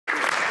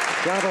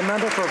The honourable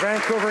member for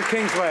Vancouver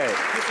Kingsway.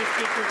 Mr.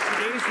 Speaker,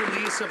 today's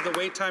release of the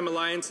Wait Time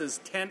Alliance's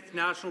 10th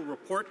National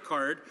Report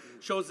Card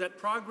shows that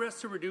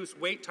progress to reduce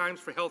wait times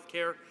for health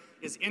care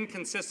is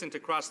inconsistent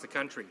across the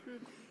country.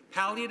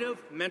 Palliative,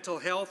 mental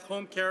health,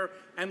 home care,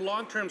 and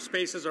long-term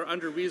spaces are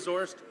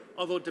under-resourced,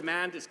 although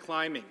demand is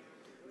climbing.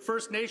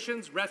 First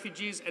Nations,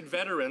 refugees, and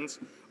veterans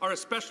are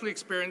especially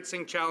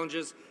experiencing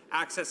challenges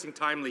accessing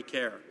timely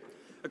care.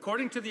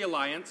 According to the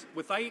Alliance,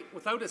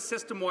 without a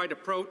system-wide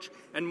approach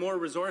and more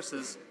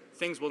resources,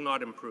 things will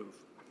not improve.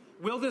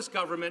 Will this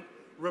government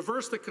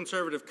reverse the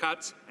Conservative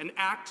cuts and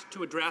act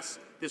to address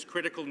this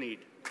critical need?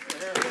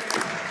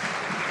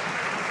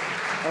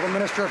 Honourable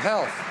Minister of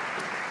Health.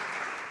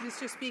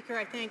 Mr. Speaker,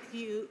 I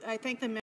thank the